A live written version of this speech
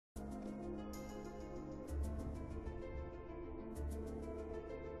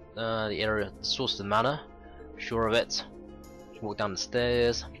the area, the source of the mana. Sure of it. Walk down the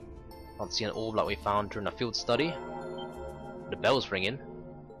stairs. Can't see an orb like we found during our field study. The bell's ringing.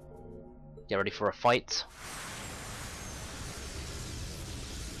 Get ready for a fight.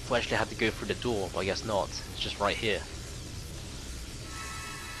 We actually had to go through the door, but I guess not. It's just right here.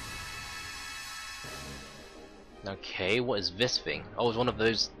 Okay, what is this thing? Oh, it's one of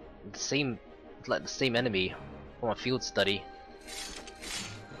those, the same enemy from a field study.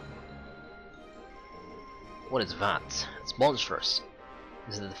 What is that? It's monstrous.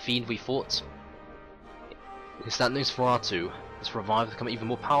 Is it the fiend we fought? Is that Nosferatu? It's revived to become even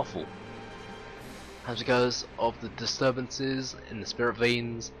more powerful. As because of the disturbances in the spirit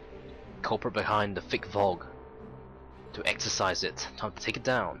veins, culprit behind the thick fog. To exercise it, time to take it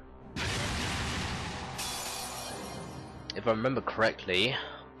down. If I remember correctly,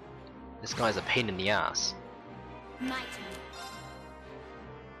 this guy's a pain in the ass. My turn.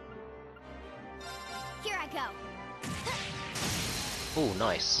 Here I go. Oh,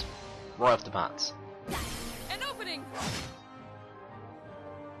 nice. Right off the bat. An opening.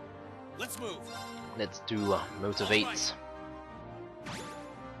 Let's move. Let's do motivate.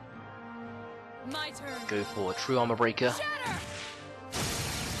 My turn. Go for a true armor breaker. Shatter.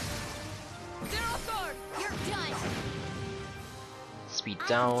 Zero sword. You're done. Speed I can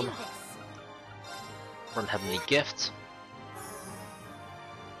down. do this. Run heavenly gift.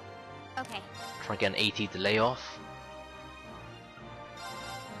 Okay. Try and get an 80 delay off.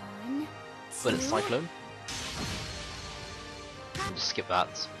 1, 2. Bullet cyclone. And just skip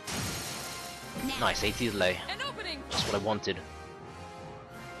that. Now. Nice 80 delay. An opening. Just what I wanted.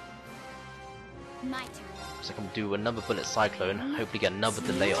 My turn. So I can do another bullet cyclone. Hopefully get another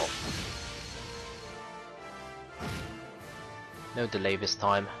delay off. No delay this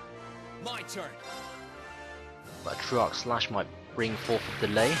time. My turn. But a true arc slash might bring forth a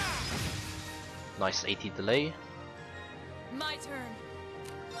delay. Nice 80 delay. My turn.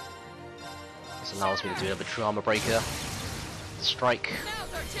 This allows me to do another true armor breaker. Strike.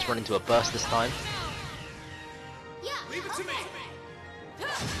 Now's our Let's chance. run into a burst this time. Yeah. Leave it to me.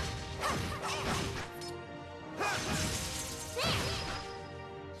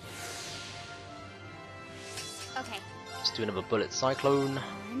 Okay. Let's do another bullet cyclone.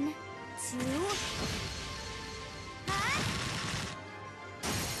 1, 2.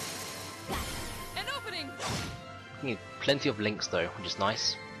 An opening. Need plenty of links though, which is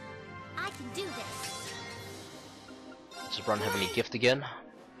nice. I can do this. Just run heavenly gift again.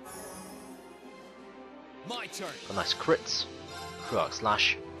 My turn. Got nice crits. True arc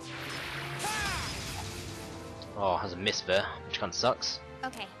slash. Oh, has a miss there, which kinda sucks.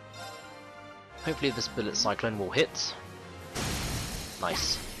 Okay. Hopefully this bullet cyclone will hit.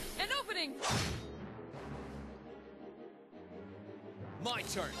 Nice. An opening. My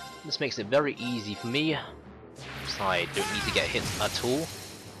turn. This makes it very easy for me. So I don't need to get hit at all.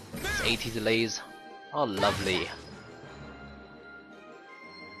 These 80 delays are lovely.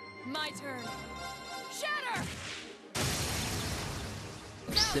 My turn. Shatter.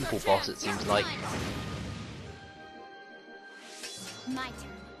 Simple boss it seems like. My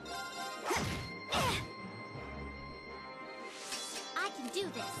turn. I can do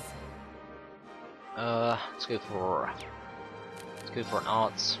this. Let's go for an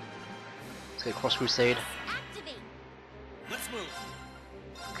arts. Let's go cross crusade. Activate. Let's move.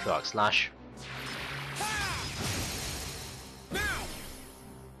 True arc slash. Now.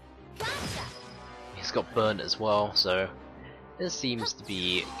 Gotcha. He's got burnt as well, so this seems to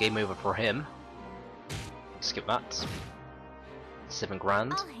be game over for him. Skip that. 7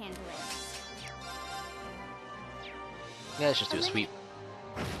 grand. I'll handle it. Yeah, let's just do a sweep.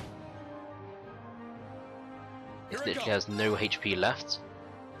 It Here I literally go. has no HP left.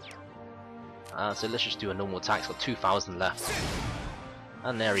 So let's just do a normal attack. It's got 2,000 left.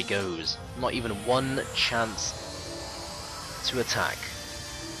 And there he goes. Not even one chance to attack.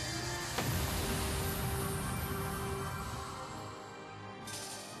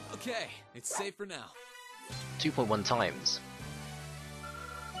 Okay, it's safe for now. 2.1 times.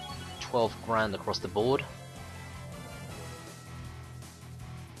 12 grand across the board.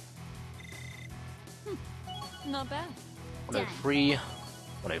 Not bad. 103,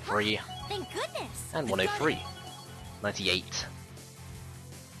 103, Thank goodness. and 103. 98.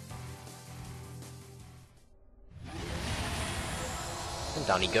 And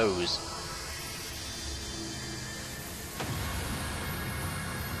down he goes.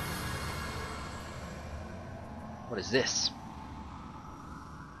 What is this?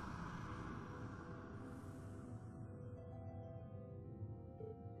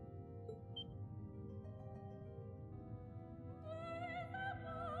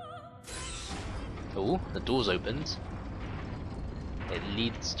 Oh, the door's opened. It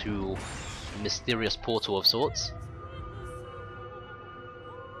leads to a mysterious portal of sorts.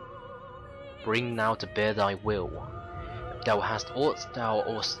 Bring now to bear thy will. If thou hast aught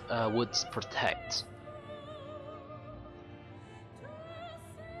thou wouldst protect.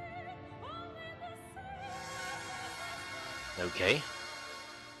 Okay.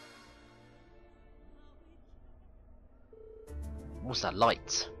 What's that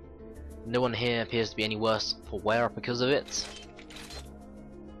light? No one here appears to be any worse for wear because of it.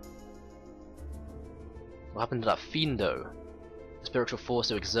 What happened to that fiendo? The spiritual force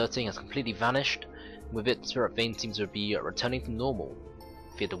they were exerting has completely vanished. With it, the spirit vein seems to be returning to normal.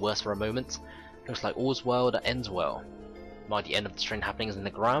 Feared the worst for a moment. Looks like all's well that ends well. Might the end of the strange happenings in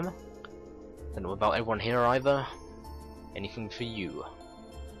the gram? Don't know about everyone here either. Anything for you?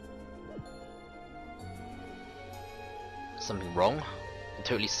 Something wrong? You're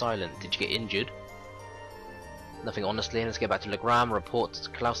totally silent. Did you get injured? Nothing honestly. Let's get back to Legram and report to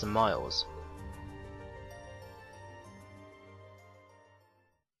Klaus and Miles.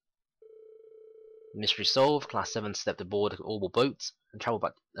 Mystery solved. Class 7 stepped aboard the orbital boat and traveled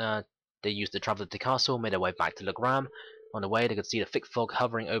back. They used to travel to the castle, made their way back to Legram. On the way, they could see the thick fog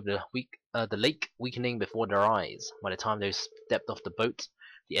hovering over the lake, weakening before their eyes. By the time they stepped off the boat,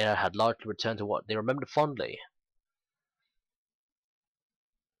 the air had largely returned to what they remembered fondly.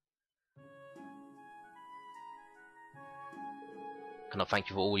 Cannot thank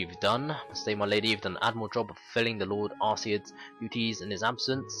you for all you've done. Stay, my lady, you've done an admirable job of fulfilling the Lord Arcead's duties in his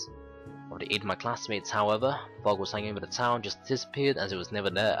absence. Of the aid of my classmates, however, fog was hanging over the town, just disappeared as it was never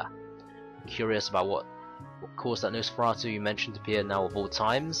there. I'm curious about what caused that Nosferatu you mentioned to appear now of all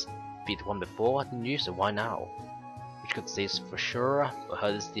times. Beat the one before, I didn't you, so why now? Which could say for sure, but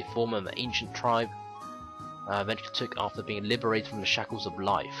heard this is the form of an ancient tribe eventually took after being liberated from the shackles of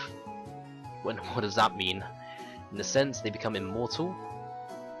life. What does that mean? In a sense, they become immortal.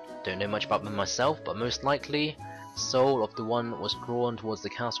 Don't know much about them myself, but most likely, the soul of the one was drawn towards the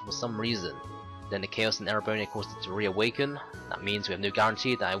castle for some reason. Then the chaos in Erebonian caused it to reawaken. That means we have no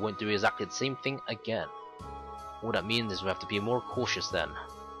guarantee that I won't do exactly the same thing again. All that means is we have to be more cautious then.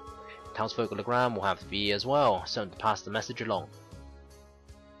 Townsfolk of Legram will have to be as well, so to pass the message along.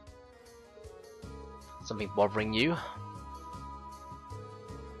 Something bothering you?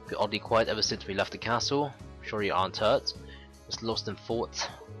 Been oddly quiet ever since we left the castle. Sure you aren't hurt. Just lost in thought.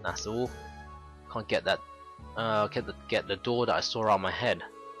 That's all. Can't get that. Get the door that I saw around my head.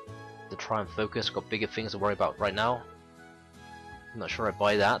 To try and focus. Got bigger things to worry about right now. I'm not sure I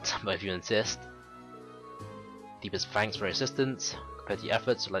buy that, but if you insist. Deepest thanks for your assistance. Compared to your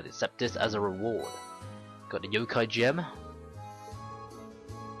efforts, I'd like to accept this as a reward. Got the yokai gem.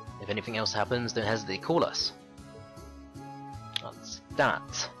 If anything else happens, don't hesitate to call us. That's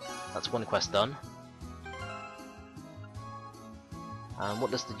that. That's one quest done. And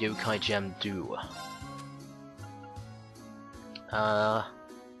what does the yokai gem do?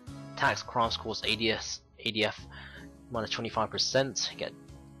 Tax crafts cost ADF minus 25%. Get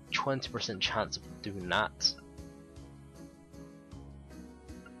 20% chance of doing that.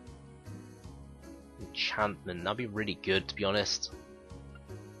 Enchantment, that'd be really good to be honest.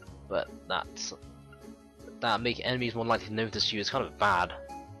 But that make enemies more likely to notice you is kind of bad.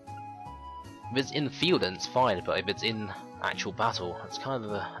 If it's in the field then it's fine, but if it's in actual battle, it's kind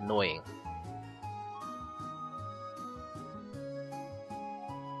of annoying.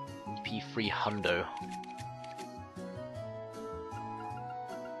 EP3 hundo.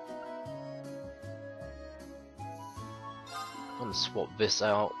 I'm gonna swap this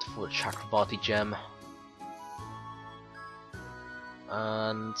out for the Chakravarti gem.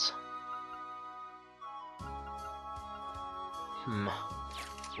 And I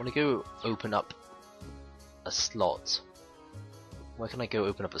wanna go open up a slot. Where can I go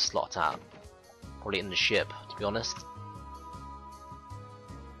open up a slot at? Probably in the ship, to be honest.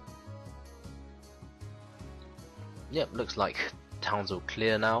 Yep, looks like town's all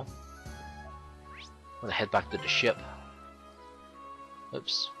clear now. I'm gonna head back to the ship.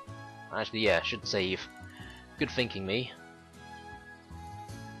 Oops. Actually, yeah, should save. Good thinking, me.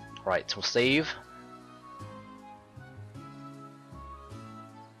 Right, we'll save.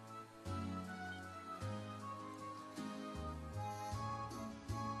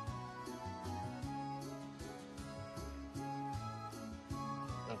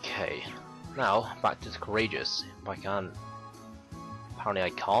 Okay, now back to the courageous. If I can. Apparently,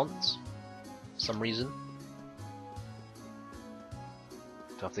 I can't. For some reason.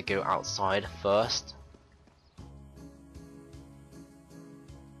 Do I have to go outside first?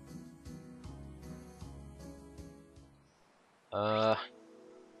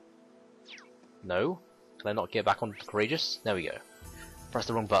 No? Can I not get back on courageous? There we go. Press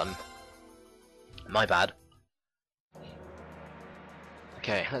the wrong button. My bad.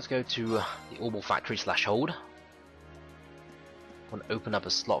 Okay, let's go to the Orbital Factory / hold. I want to open up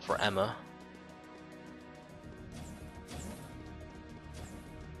a slot for Emma.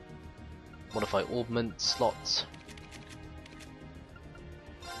 Modify Augment slot.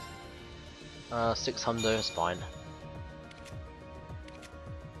 600 is fine.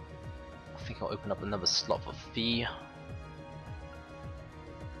 I think I'll open up another slot for Fee.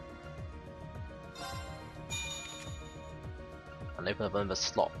 And open up another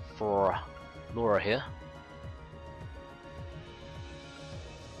slot for Laura here.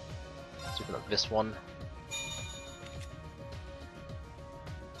 Let's open up this one.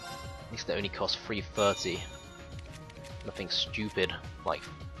 At least they only cost 330. Nothing stupid, like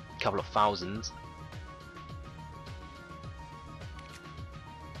a couple of thousands.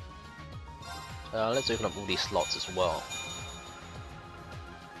 Let's open up all these slots as well.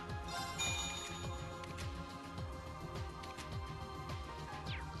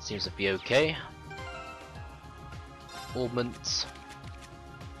 Seems to be okay. Augments.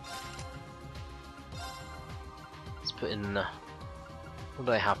 Let's put in. What did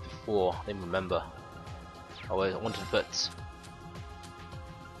I have before? I didn't remember. Oh, I wanted to put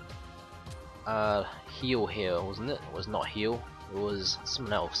heal here, wasn't it? It was not heal. It was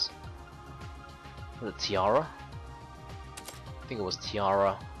someone else. Was it Tiara? I think it was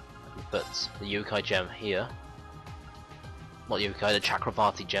Tiara. I put the Yokai gem here. Not Yokai, the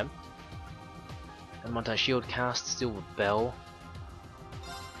Chakravati gem. And multi-shield cast, Silver Bell.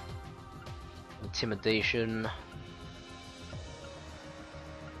 Intimidation.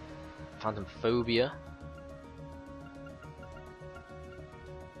 Phantom Phobia.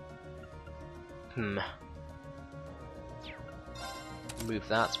 Move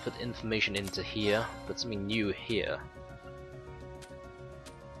that, put information into here, put something new here.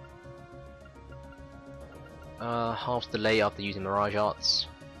 Half delay after using Mirage Arts.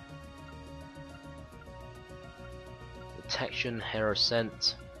 Detection, Hair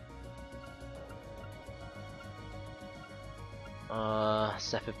Ascent.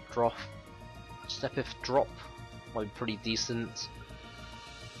 Sepith Drop might be pretty decent.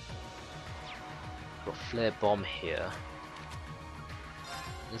 Got Flare Bomb here.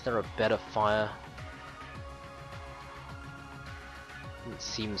 Is there a better fire? It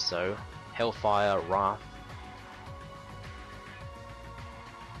seems so. Hellfire, Wrath.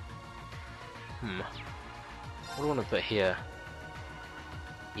 What do I want to put here?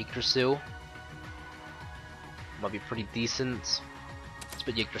 Yggdrasil. Might be pretty decent. Let's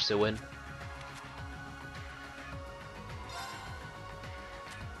put Yggdrasil in.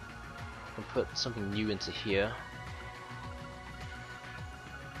 And put something new into here.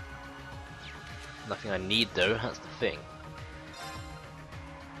 Nothing I need though, that's the thing.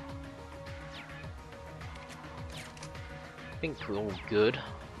 I think we're all good.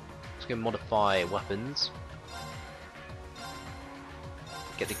 Let's go modify weapons.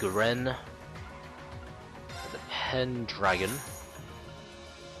 Get the Garen, get the Pendragon,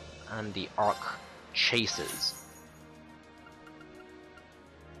 and the Arc Chasers.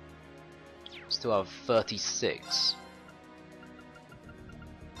 Still have 36.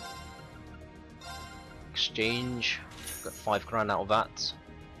 Exchange, got 5 grand out of that.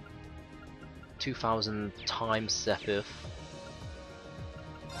 2,000 times Sepith.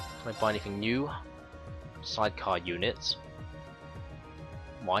 Can I buy anything new? Sidecar units.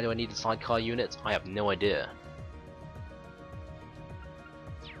 Why do I need a sidecar unit? I have no idea.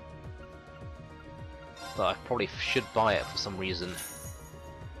 But I probably should buy it for some reason.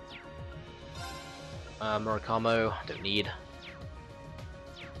 Murakamo, don't need.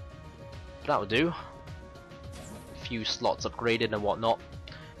 That will do. A few slots upgraded and whatnot.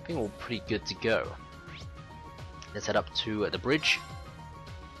 I think we're all pretty good to go. Let's head up to the bridge.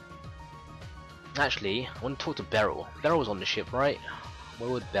 Actually, I want to talk to Beryl. Beryl's on the ship, right? Where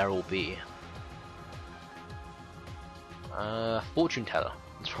would Beryl be? Fortune teller.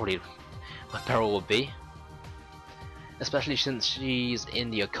 That's probably where Beryl would be. Especially since she's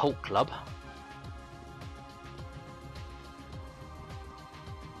in the occult club.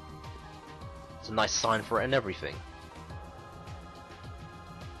 It's a nice sign for it and everything.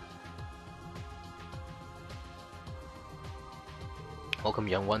 Welcome,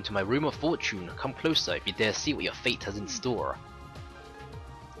 young one, to my room of fortune. Come closer if you dare see what your fate has in store.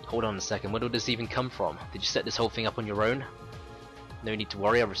 Hold on a second, where did this even come from? Did you set this whole thing up on your own? No need to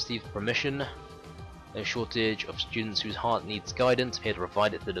worry, I've received permission. No shortage of students whose heart needs guidance, I'm here to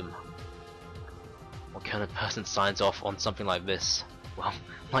provide it to them. What kind of person signs off on something like this? Well,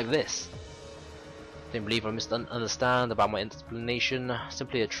 like this. Don't believe or misunderstand about my explanation.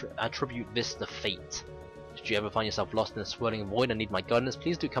 Simply attribute this to fate. Should you ever find yourself lost in a swirling void and need my guidance,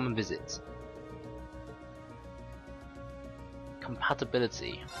 please do come and visit.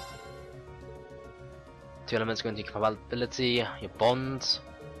 Compatibility. Two elements going to compatibility, your bond,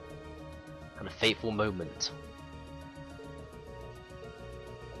 and a fateful moment.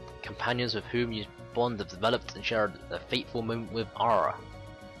 Companions with whom you bond have developed and shared a fateful moment with are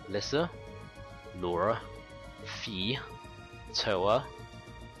Lissa, Laura, Fee, Toa.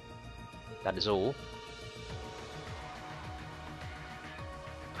 That is all.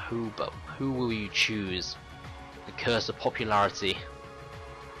 Who will you choose? The curse of popularity.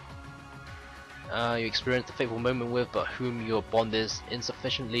 You experienced a fateful moment with, but whom your bond is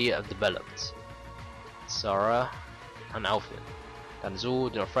insufficiently developed. Sarah and Alfred. That is all.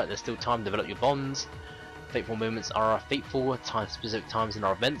 Do not fret, there's still time to develop your bonds. Fateful moments are fateful, specific times in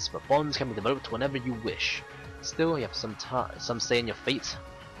our events, but bonds can be developed whenever you wish. Still, you have some say in your fate.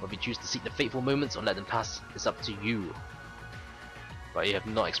 Whether you choose to seek the fateful moments or let them pass, it's up to you. But you have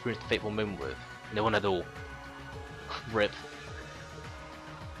not experienced a fateful moment with. No one at all. RIP.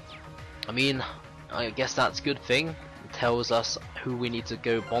 I mean, I guess that's a good thing. It tells us who we need to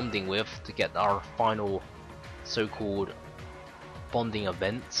go bonding with to get our final so-called bonding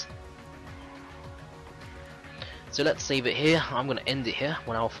event. So let's save it here. I'm going to end it here.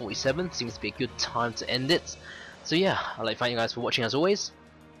 1 hour 47 seems to be a good time to end it. So yeah, I'd like to thank you guys for watching as always.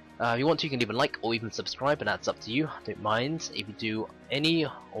 If you want to, you can leave a like or even subscribe, and that's up to you. I don't mind if you do any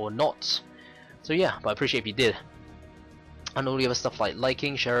or not. So yeah, but I appreciate if you did. And all the other stuff like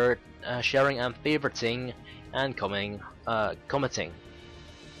liking, sharing and favoriting, and commenting.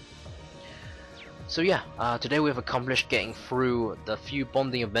 So yeah, today we've accomplished getting through the few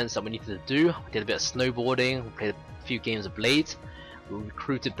bonding events that we needed to do. We did a bit of snowboarding, we played a few games of Blade, we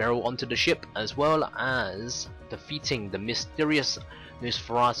recruited Beryl onto the ship, as well as defeating the mysterious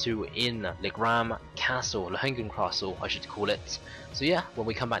Nosferatu in Legram Castle, Lehengen Castle I should call it. So yeah, when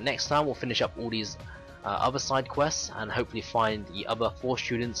we come back next time we'll finish up all these other side quests and hopefully find the other 4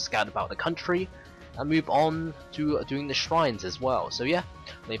 students scattered about the country and move on to doing the shrines as well. So yeah,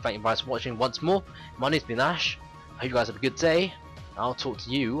 thank you guys for watching once more. My name's been Ash. I hope you guys have a good day. I'll talk to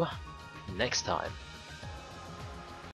you next time.